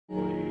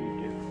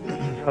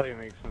probably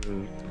make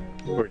some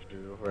torches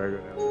before I go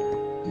down there.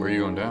 Where are you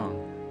going down?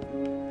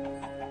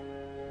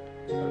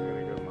 I was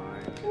gonna go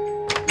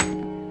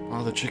mine.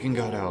 Oh, the chicken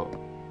got out.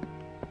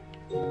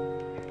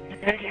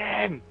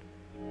 Chicken!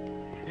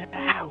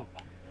 Ow!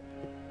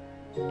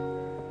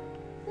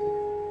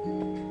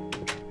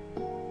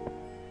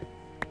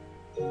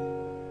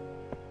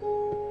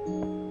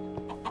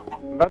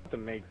 I'm about to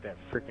make that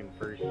freaking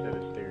first set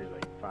of stairs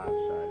like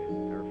 5-sided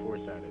or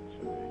 4-sided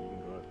so that you can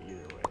go up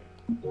either way.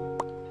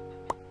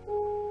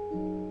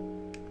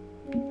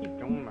 Keep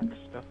throwing my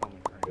stuff on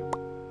the ground.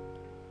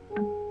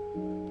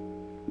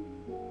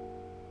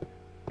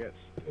 Yes.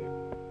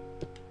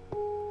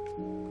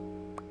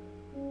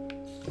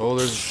 Oh,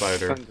 there's a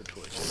spider. Tons of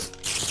torches.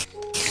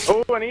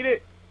 Oh, I need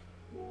it!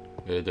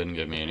 It didn't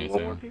give me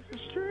One more anything. piece of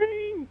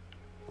string!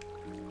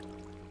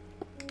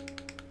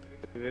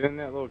 Is it in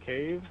that little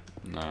cave?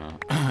 No,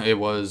 it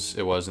was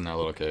in that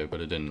little cave, but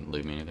it didn't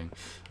leave me anything.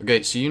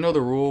 Okay, so you know the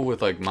rule with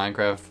like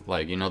Minecraft,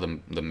 like you know the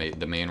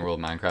main rule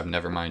of Minecraft,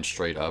 never mind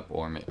straight up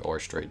or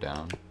straight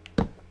down.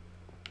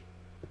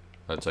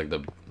 That's like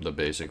the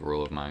basic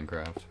rule of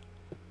Minecraft,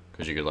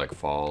 because you could like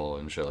fall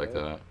and shit like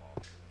that,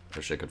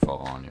 or shit could fall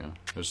on you.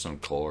 There's some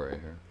coal right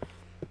here.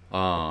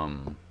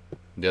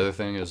 The other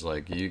thing is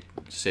like you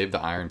save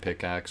the iron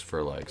pickaxe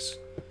for like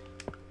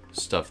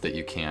stuff that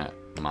you can't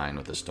mine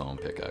with a stone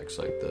pickaxe,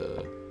 like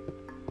the.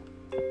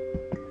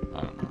 I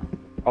don't know.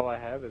 All I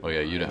have is. Oh yeah,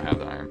 you don't have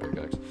the iron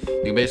pickaxe.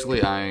 You can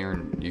basically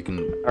iron. You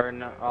can. Or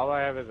no, all I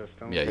have is a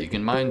stone. Yeah, you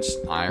can mine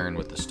iron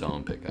with the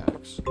stone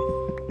pickaxe,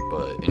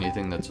 but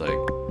anything that's like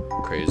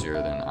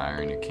crazier than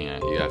iron, you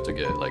can't. You have to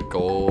get like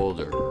gold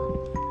or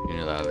any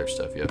of that other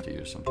stuff. You have to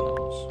use something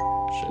else.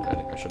 Shit,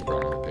 I should have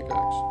brought another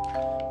pickaxe.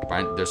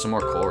 Brian, there's some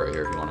more coal right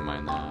here if you want to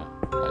mine that.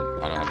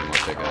 I don't have any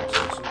more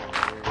pickaxes.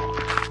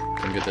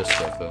 Come get this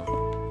stuff though,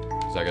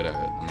 cause I'm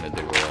gonna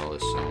dig away all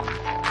this sand.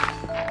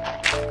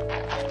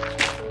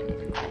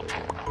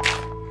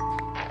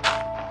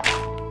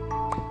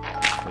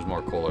 There's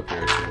more coal up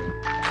here too.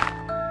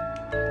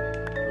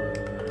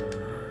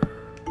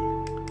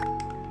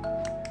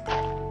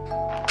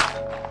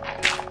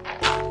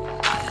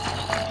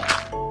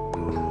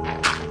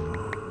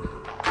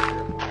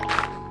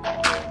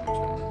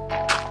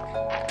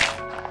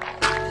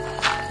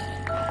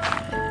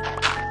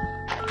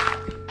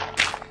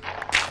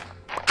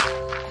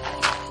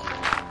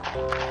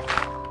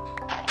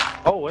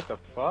 Oh, what the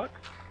fuck?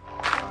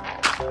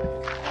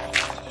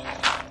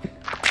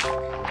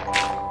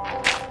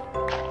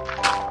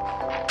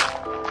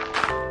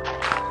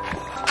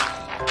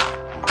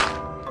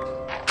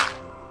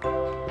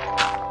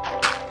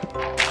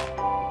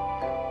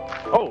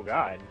 Oh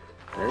god,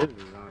 there is a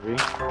zombie.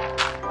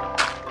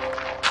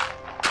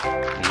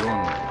 You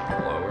going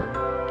lower?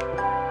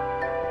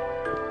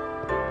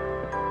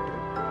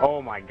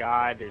 Oh my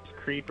god, there's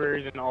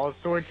creepers and all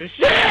sorts of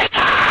shit!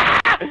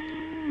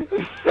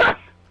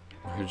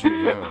 Where'd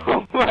you go?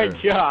 Oh my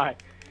Where? god!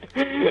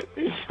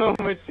 There's so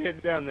much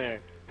shit down there.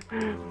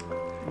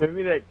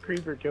 Maybe that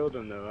creeper killed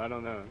him though, I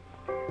don't know.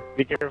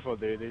 Be careful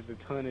dude, there's a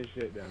ton of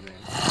shit down there.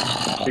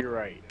 To your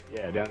right,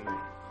 yeah, down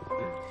there.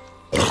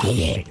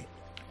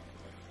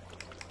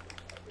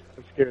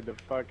 That scared the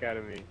fuck out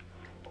of me.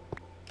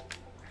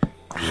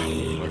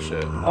 Oh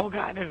shit. Oh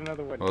god, there's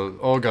another one.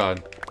 Oh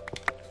god.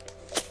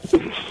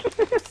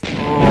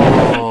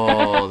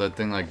 Oh, that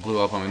thing like blew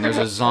up on me. And there's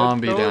a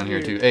zombie down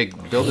here too. Hey,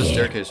 build a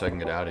staircase so I can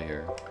get out of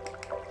here.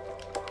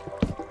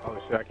 Oh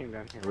shit, I came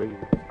down here with you.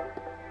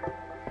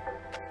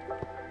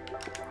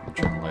 I'm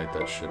trying to light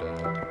that shit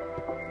up.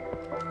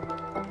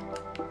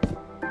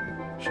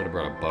 Should have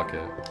brought a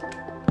bucket.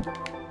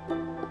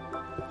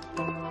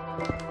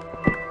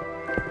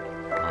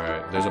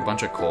 Alright, there's a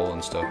bunch of coal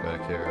and stuff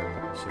back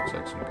here. This looks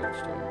like some good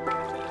stuff.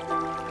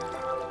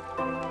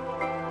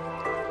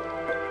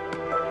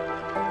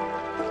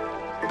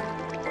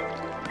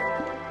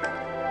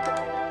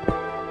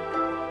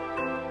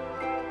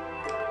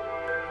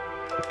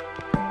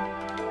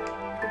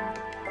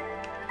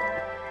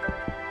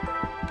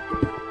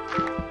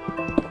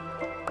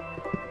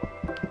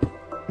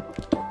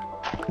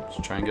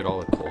 Try and get all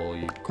the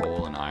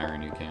coal and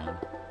iron you can.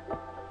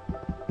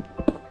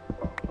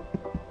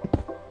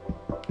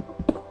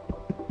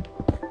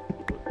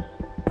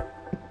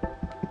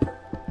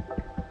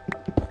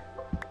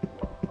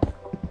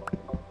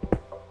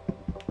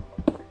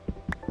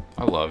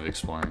 I love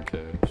exploring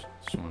caves.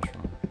 It's so much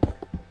fun.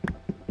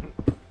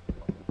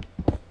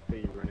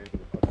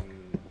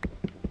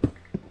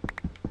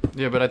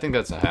 Yeah, but I think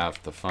that's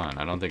half the fun.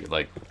 I don't think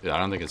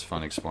it's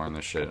fun exploring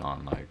this shit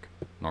on like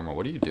normal.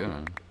 What are you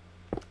doing?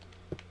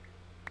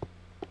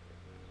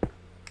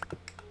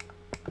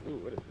 Ooh,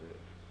 what is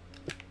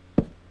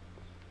this?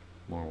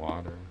 More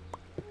water.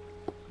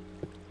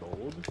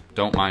 Gold?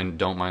 Don't mind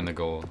the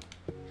gold.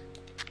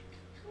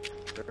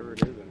 Whatever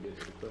it is, I'm getting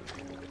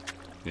it.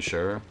 You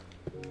sure?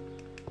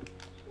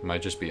 It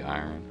might just be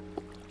iron.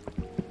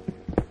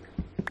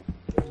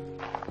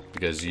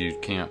 Because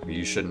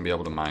you shouldn't be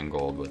able to mine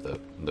gold with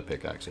the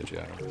pickaxe that you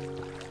have.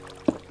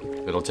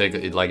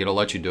 It'll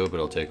let you do it, but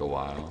it'll take a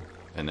while.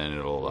 and then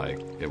it'll like,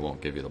 it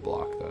won't give you the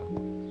block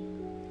though.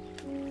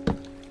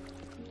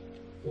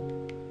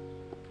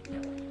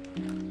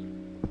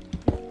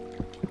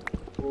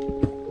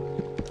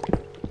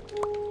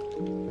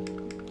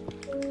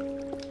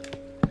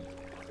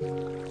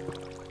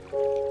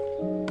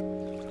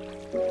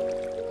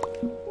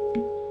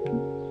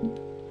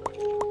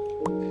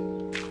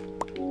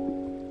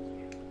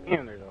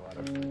 Damn, there's a lot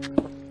of.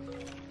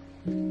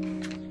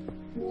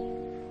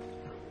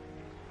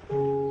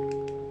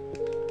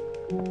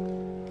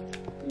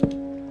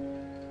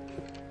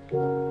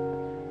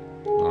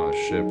 Oh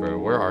shit, bro.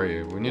 Where are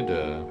you? We need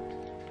to...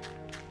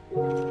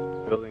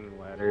 Building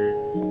ladder.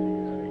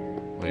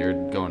 Well, you're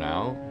going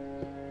out?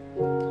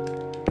 You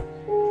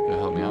gotta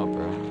help me out,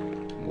 bro.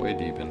 I'm way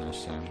deep in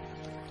this thing.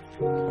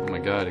 Oh my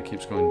god, it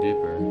keeps going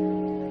deeper.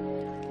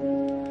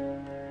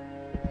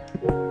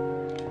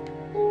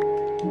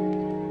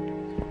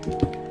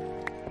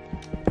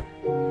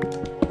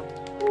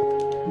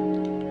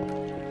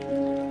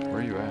 Where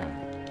are you at?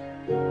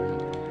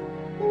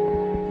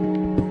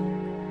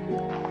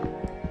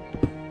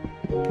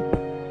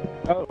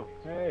 Oh,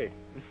 hey.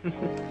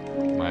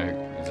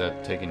 Is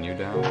that taking you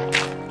down?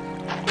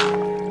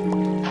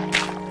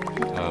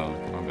 Oh,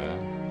 my bad.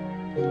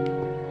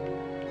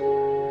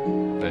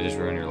 Did I just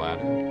ruin your ladder?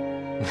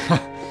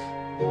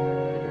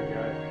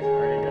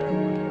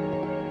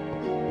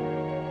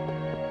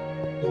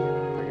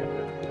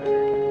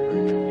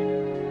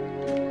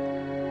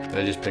 Did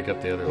I just pick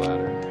up the other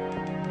ladder?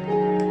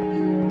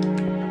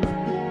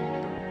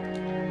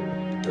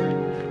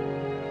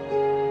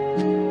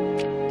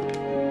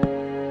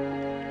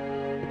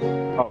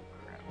 Oh,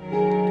 crap.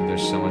 Dude,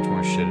 there's so much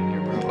more shit in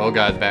here, bro. Oh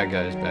god, bad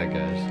guys, bad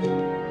guys.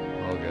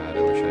 Oh god,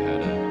 I wish I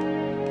had a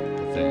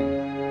thing.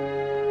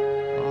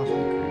 Oh, it's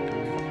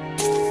creepy.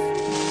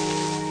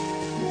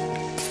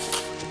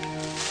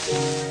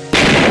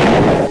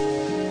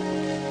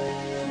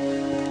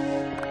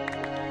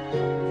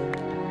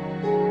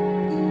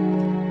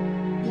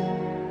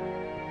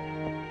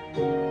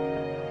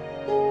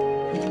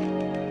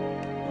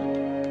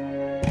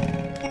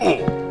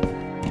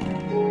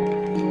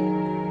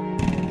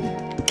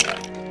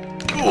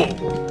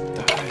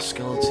 Die,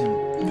 skeleton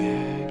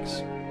bags.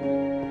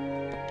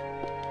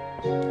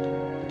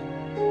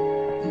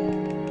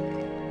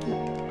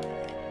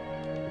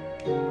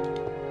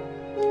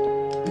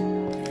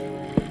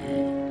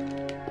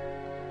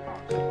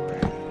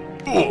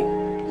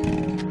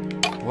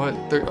 What?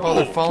 They're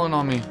falling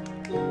on me.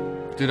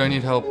 Dude, I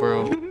need help,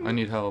 bro. I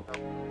need help.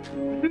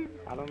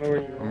 I don't know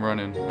where you are. I'm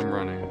running. I'm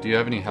running. Do you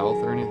have any health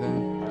or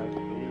anything?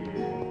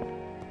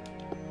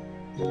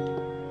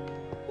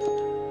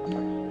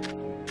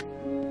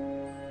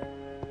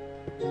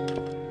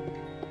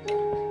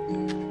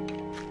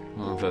 I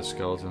don't know if that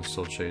skeleton's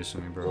still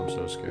chasing me, bro. I'm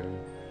so scared.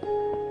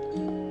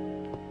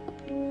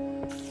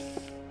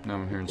 Now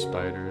I'm hearing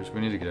spiders.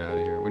 We need to get out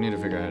of here. We need to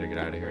figure out how to get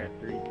out of here.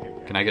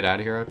 Can I get out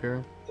of here up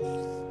here? Yeah,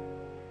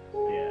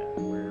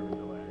 wherever the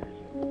ladder is.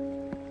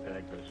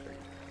 That goes straight.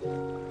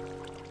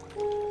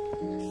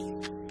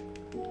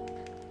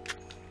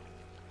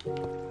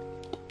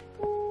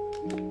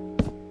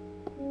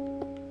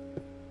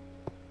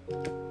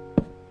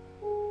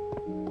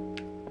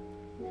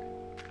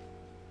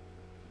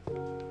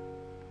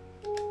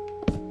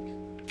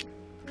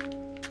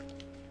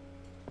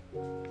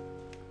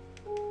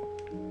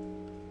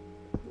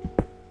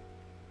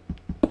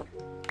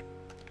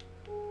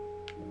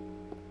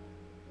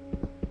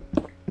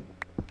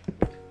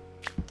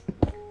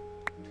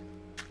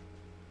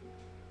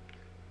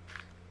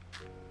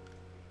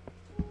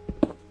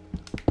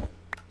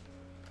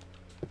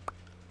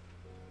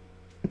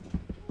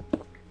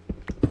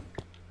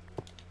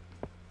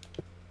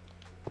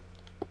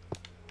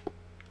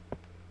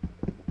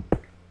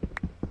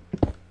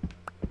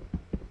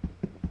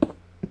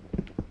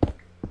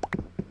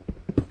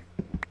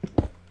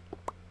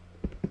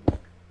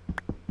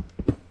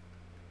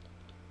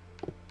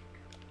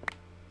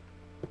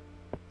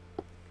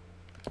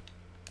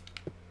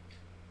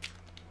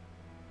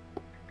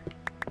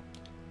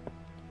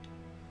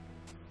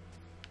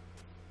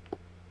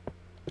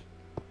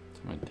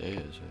 What day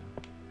is it?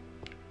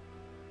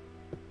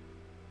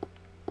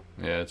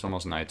 Yeah, it's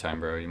almost nighttime,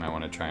 bro. You might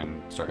want to try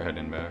and start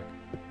heading back.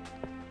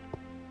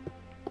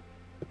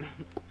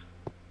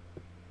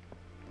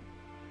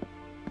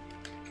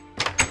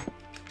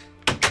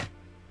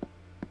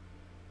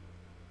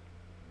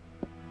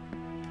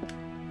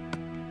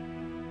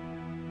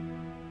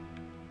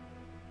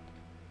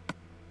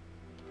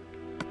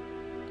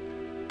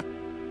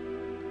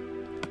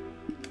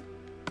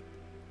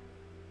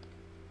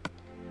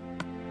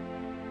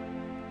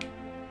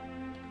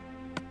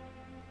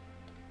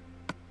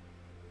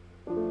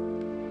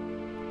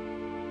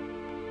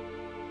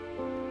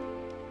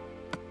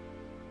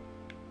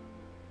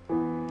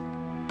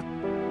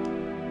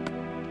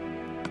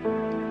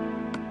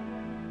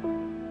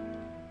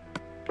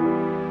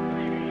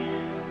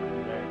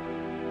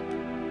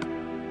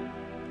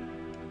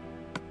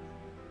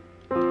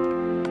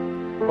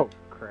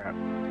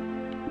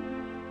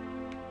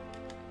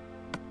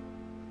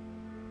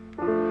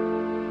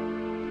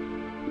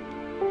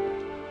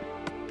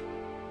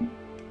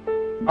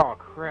 Oh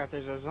crap,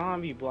 there's a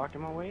zombie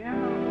blocking my way out.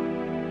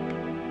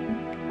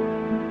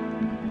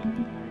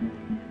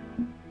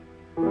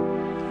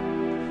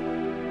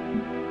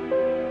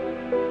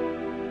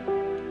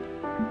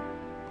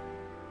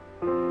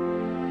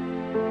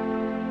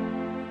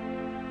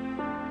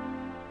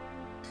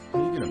 How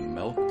are you get a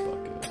milk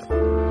bucket?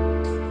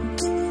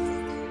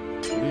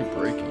 What are you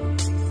breaking?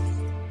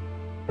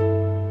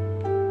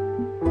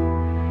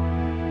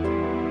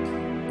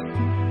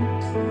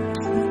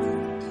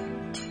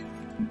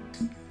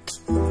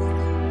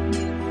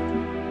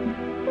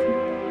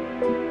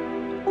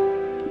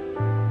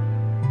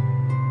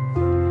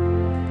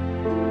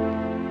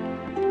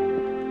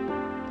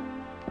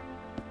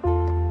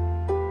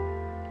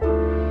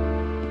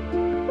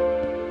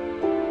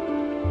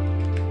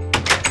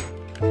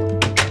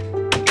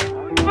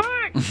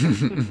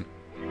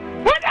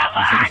 What the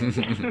fuck? I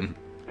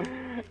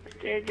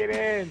can't get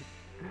in.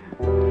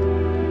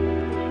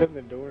 Shut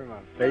the door in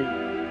my face.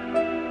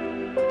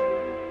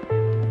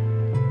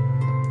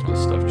 What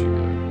stuff did you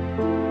get?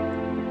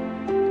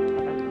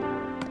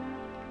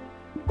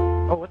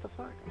 Oh, what the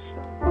fuck? I'm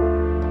stuck.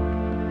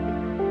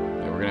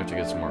 Yeah, we're gonna have to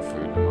get some more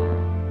food tomorrow.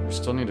 We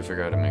still need to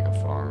figure out how to make a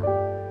farm.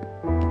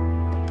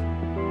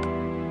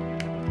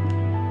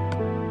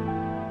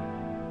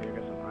 Okay, I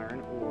got some iron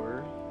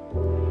ore.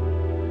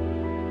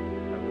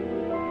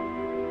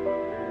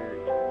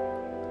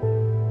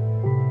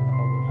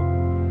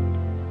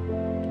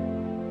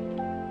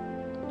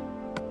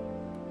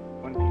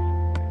 One piece.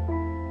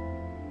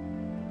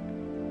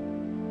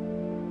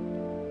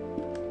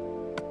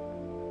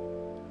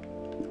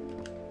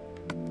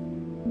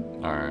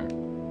 Alright.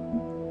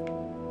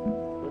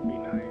 Would be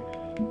nice.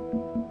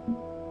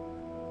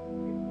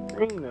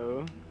 Green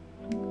though.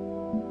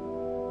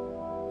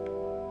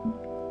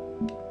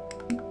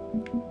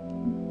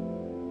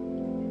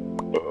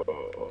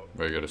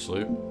 Ready to go to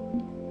sleep?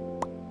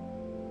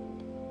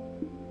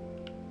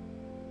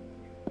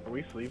 Are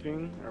we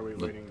sleeping? Or are we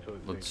waiting until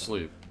it's Let's daytime?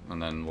 sleep,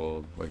 and then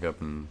we'll wake up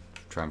and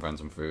try and find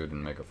some food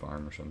and make a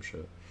farm or some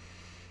shit.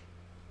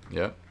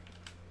 Yep.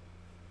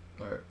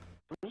 Alright.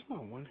 There's no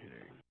one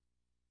hitter.